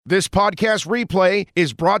This podcast replay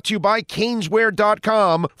is brought to you by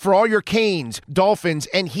Caneswear.com. For all your Canes, Dolphins,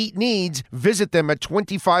 and Heat needs, visit them at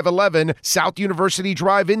 2511 South University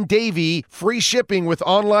Drive in Davie. Free shipping with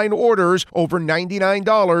online orders over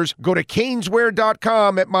 $99. Go to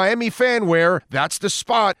Caneswear.com at Miami Fanwear. That's the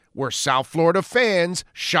spot where South Florida fans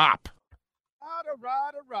shop. All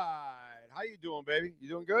right. How you doing, baby? You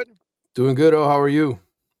doing good? Doing good. Oh, how are you?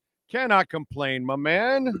 Cannot complain, my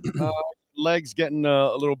man. Legs getting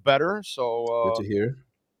a little better, so Good to hear.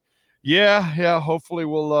 Yeah. Hopefully,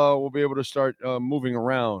 we'll be able to start moving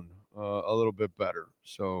around a little bit better.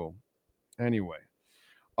 So, anyway,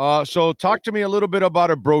 so talk to me a little bit about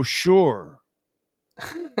a brochure.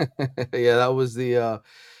 Yeah, that was the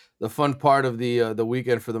fun part of the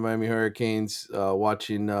weekend for the Miami Hurricanes.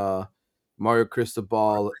 Watching Mario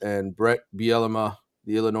Cristobal and Brett Bielema,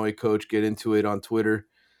 the Illinois coach, get into it on Twitter.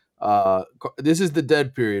 This is the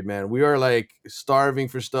dead period, man. We are like starving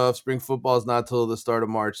for stuff. Spring football is not till the start of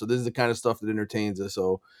March, so this is the kind of stuff that entertains us.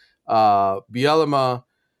 So Bielema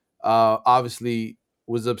obviously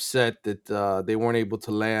was upset that they weren't able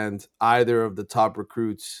to land either of the top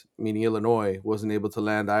recruits, meaning Illinois wasn't able to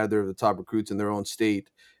land either of the top recruits in their own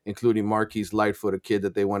state, including Marquise Lightfoot, a kid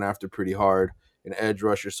that they went after pretty hard, an edge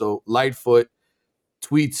rusher. So Lightfoot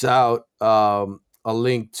tweets out a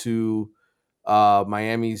link to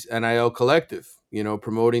Miami's NIL collective,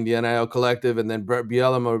 promoting the NIL collective, and then Brett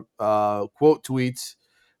Bielema quote tweets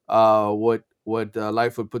what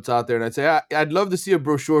Lightfoot puts out there, and I'd say I'd love to see a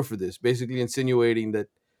brochure for this, basically insinuating that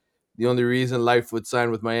the only reason Lightfoot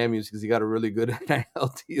signed with Miami is because he got a really good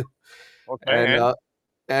NIL deal. Okay,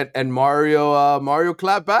 and Mario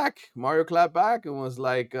clapped back. Mario clapped back and was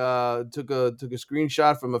like, took a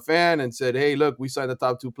screenshot from a fan and said, "Hey, look, we signed the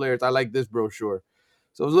top 2 players. I like this brochure."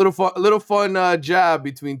 So it was a little fun jab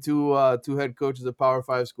between two head coaches of Power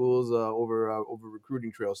 5 schools over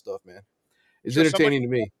recruiting trail stuff, man. It's entertaining to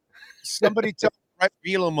me. Somebody tell Brett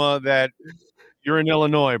Bielema that you're in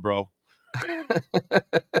Illinois, bro.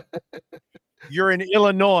 You're in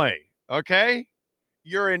Illinois, okay?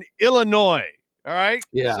 You're in Illinois, all right?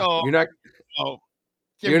 Yeah, so,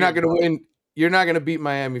 you're not going to win. You're not going to beat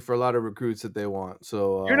Miami for a lot of recruits that they want.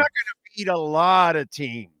 So you're not going to beat a lot of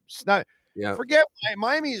teams. Yeah. Forget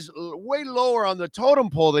Miami's way lower on the totem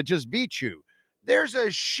pole that just beat you. There's a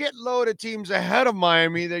shitload of teams ahead of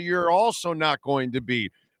Miami that you're also not going to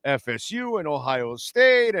beat. FSU and Ohio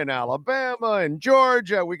State and Alabama and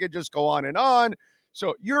Georgia. We could just go on and on.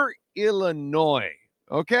 So you're Illinois,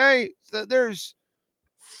 okay? So there's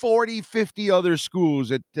 40, 50 other schools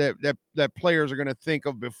that players are going to think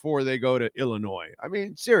of before they go to Illinois. I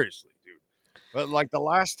mean, seriously. But like the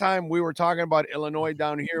last time we were talking about Illinois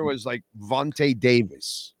down here was like Vontae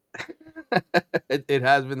Davis. It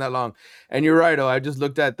has been that long. And you're right. I just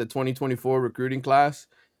looked at the 2024 recruiting class.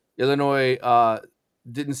 Illinois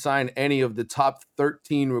didn't sign any of the top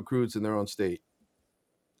 13 recruits in their own state.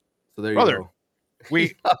 So there you go.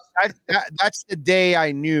 That's the day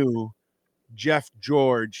I knew Jeff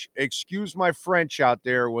George, excuse my French out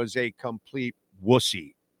there, was a complete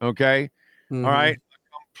wussy. Okay. Mm-hmm. All right.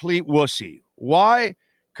 Complete wussy. Why?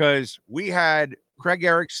 Because we had Craig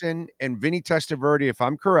Erickson and Vinny Testaverde, if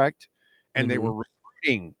I'm correct, and they were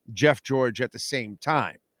recruiting Jeff George at the same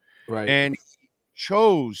time. Right. And he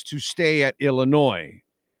chose to stay at Illinois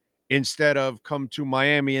instead of come to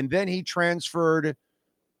Miami. And then he transferred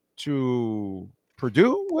to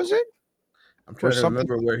Purdue, was it? I'm trying to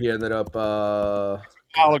remember where he ended up. A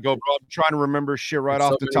while ago, bro. I'm trying to remember shit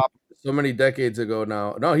off the top. So many decades ago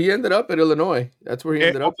now. No, he ended up at Illinois. That's where he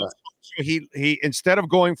ended up at. So he instead of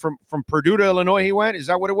going from Purdue to Illinois, he went. Is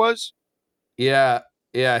that what it was? Yeah,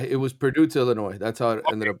 it was Purdue to Illinois. That's how it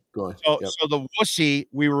ended up going. So the wussy,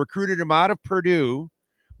 we recruited him out of Purdue,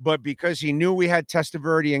 but because he knew we had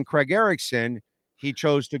Testaverde and Craig Erickson, he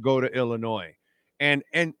chose to go to Illinois. And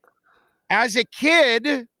as a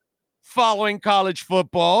kid following college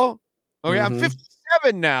football, I'm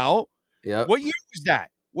 57 now. Yeah. What year was that?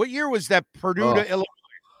 What year was that Purdue to Illinois?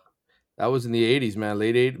 That was in the 80s, man.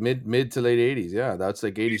 Mid to late 80s. Yeah, that's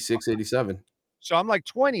like 86, 87. So I'm like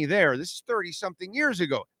 20 there. This is 30-something years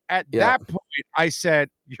ago. At that point, I said,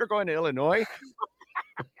 you're going to Illinois?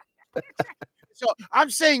 So I'm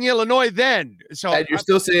saying Illinois then. So and you're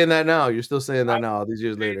still saying that now. You're still saying that now, all these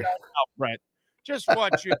years later. Brett. Just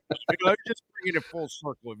watch it. Just bring it full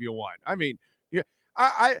circle if you want. I mean,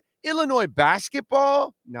 Illinois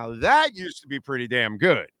basketball, now that used to be pretty damn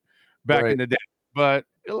good back in the day. But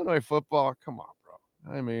Illinois football, come on,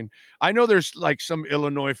 bro. I mean, I know there's like some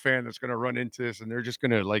Illinois fan that's going to run into this and they're just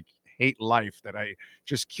going to like hate life that I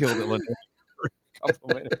just killed Illinois for a couple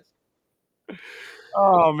minutes.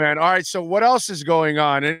 Oh man! All right. So what else is going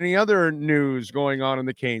on? Any other news going on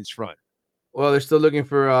the Canes front? Well, they're still looking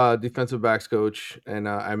for a defensive backs coach, and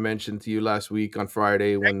I mentioned to you last week on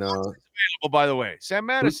Friday when Oh, by the way, Sam who-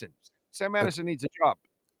 Madison. Sam that's Madison needs a job.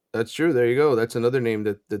 that's true. There you go. That's another name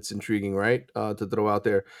that's intriguing, right? To throw out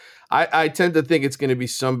there. I tend to think it's going to be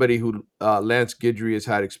somebody who Lance Guidry has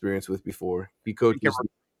had experience with before. He coaches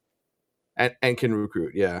and can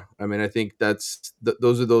recruit. Yeah, I mean, I think those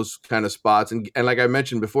are those kind of spots, and like I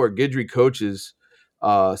mentioned before, Guidry coaches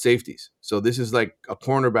safeties, so this is like a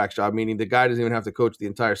cornerback job, meaning the guy doesn't even have to coach the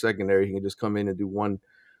entire secondary. He can just come in and do one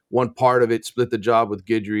part of it, split the job with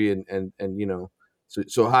Guidry, and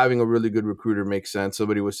so having a really good recruiter makes sense.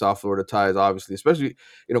 Somebody with South Florida ties, obviously, especially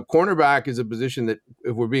cornerback is a position that,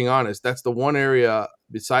 if we're being honest, that's the one area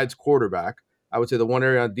besides quarterback. I would say the one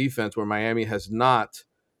area on defense where Miami has not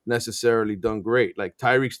necessarily done great. Like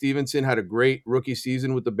Tyreek Stevenson had a great rookie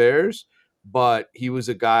season with the Bears, but he was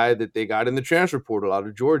a guy that they got in the transfer portal out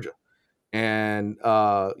of Georgia. And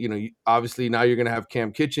obviously now you're going to have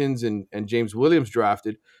Cam Kitchens and James Williams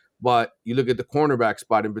drafted, but you look at the cornerback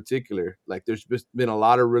spot in particular. Like there's been a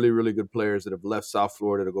lot of really really good players that have left South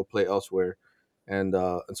Florida to go play elsewhere, and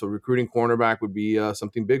so recruiting cornerback would be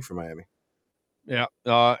something big for Miami. Yeah,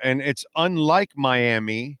 and it's unlike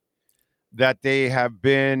Miami that they have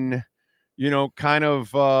been, kind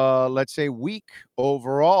of, let's say, weak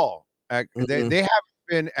overall. They haven't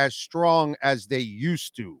been as strong as they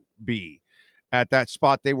used to be at that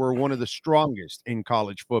spot. They were one of the strongest in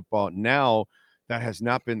college football. Now that has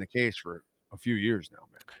not been the case for a few years now,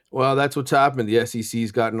 man. Well, that's what's happened. The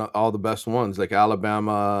SEC's gotten all the best ones, like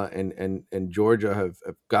Alabama and Georgia have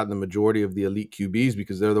gotten the majority of the elite QBs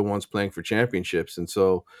because they're the ones playing for championships. And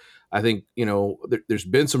so I think, there's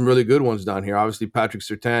been some really good ones down here. Obviously, Patrick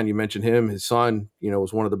Surtain, you mentioned him, his son,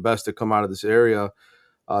 was one of the best to come out of this area,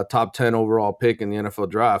 top 10 overall pick in the NFL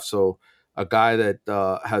draft. So a guy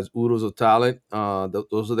that has oodles of talent.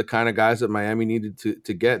 Those are the kind of guys that Miami needed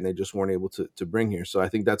to get, and they just weren't able to bring here. So I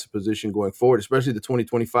think that's a position going forward, especially the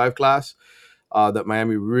 2025 class, that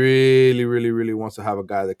Miami really, really, really wants to have a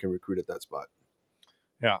guy that can recruit at that spot.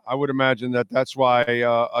 Yeah, I would imagine that's why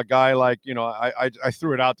a guy like, I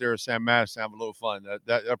threw it out there, Sam Madison, have a little fun.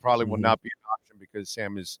 That probably will not be an option because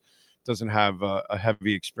Sam doesn't have a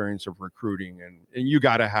heavy experience of recruiting, and you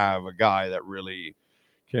got to have a guy that really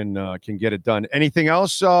can get it done. Anything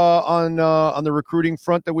else on the recruiting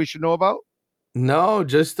front that we should know about? No,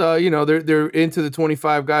 just they're into the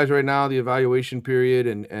 25 guys right now, the evaluation period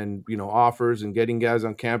and offers and getting guys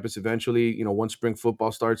on campus eventually. Once spring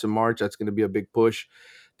football starts in March, that's going to be a big push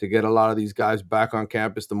to get a lot of these guys back on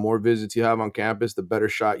campus. The more visits you have on campus, the better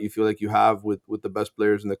shot you feel like you have with the best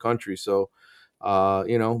players in the country. So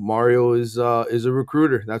Mario is a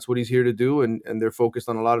recruiter. That's what he's here to do, and they're focused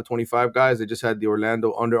on a lot of 25 guys. They just had the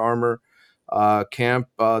Orlando Under Armour camp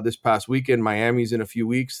this past weekend. Miami's in a few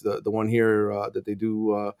weeks. The one here that they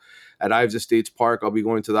do at Ives Estates Park, I'll be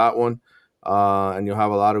going to that one, and you'll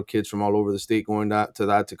have a lot of kids from all over the state going to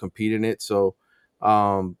that to compete in it. So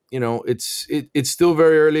it's still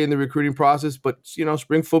very early in the recruiting process, but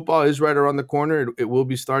spring football is right around the corner. It will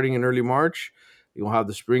be starting in early March. You'll have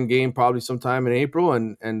the spring game probably sometime in April,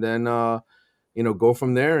 and then go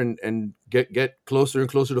from there and get closer and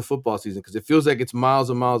closer to football season, because it feels like it's miles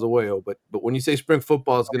and miles away. But when you say spring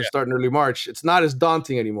football is going to start in early March, it's not as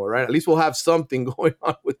daunting anymore, right? At least we'll have something going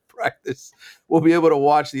on with practice. We'll be able to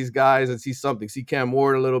watch these guys and see something. See Cam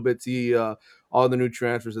Ward a little bit. See all the new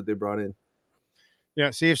transfers that they brought in.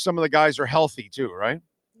 Yeah, see if some of the guys are healthy too, right?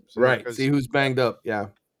 Right. See who's banged up. Yeah.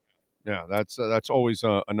 Yeah, that's always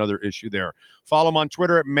another issue there. Follow him on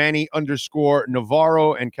Twitter at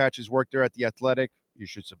Manny_Navarro and catch his work there at The Athletic. You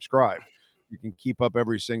should subscribe. You can keep up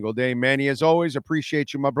every single day. Manny, as always,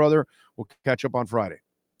 appreciate you, my brother. We'll catch up on Friday.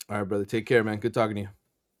 All right, brother. Take care, man. Good talking to you.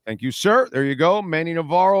 Thank you, sir. There you go. Manny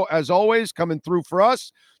Navarro, as always, coming through for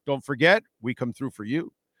us. Don't forget, we come through for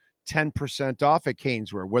you. 10% off at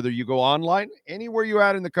Caneswear. Whether you go online, anywhere you're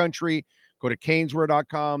at in the country, go to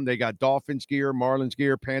caneswear.com. They got Dolphins gear, Marlins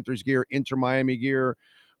gear, Panthers gear, Inter Miami gear,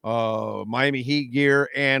 Miami Heat gear,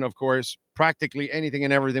 and, of course, practically anything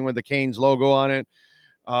and everything with the Canes logo on it.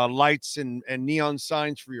 Lights and neon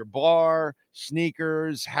signs for your bar,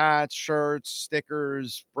 sneakers, hats, shirts,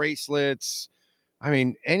 stickers, bracelets. I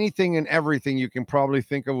mean, anything and everything you can probably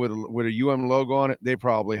think of with a logo on it, they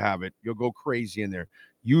probably have it. You'll go crazy in there.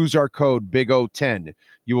 Use our code BIG010.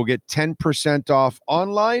 You will get 10% off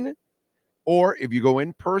online, or if you go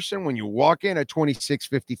in person, when you walk in at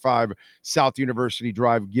 2655 South University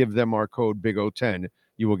Drive, give them our code BIG010.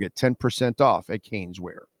 You will get 10% off at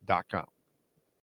caneswear.com.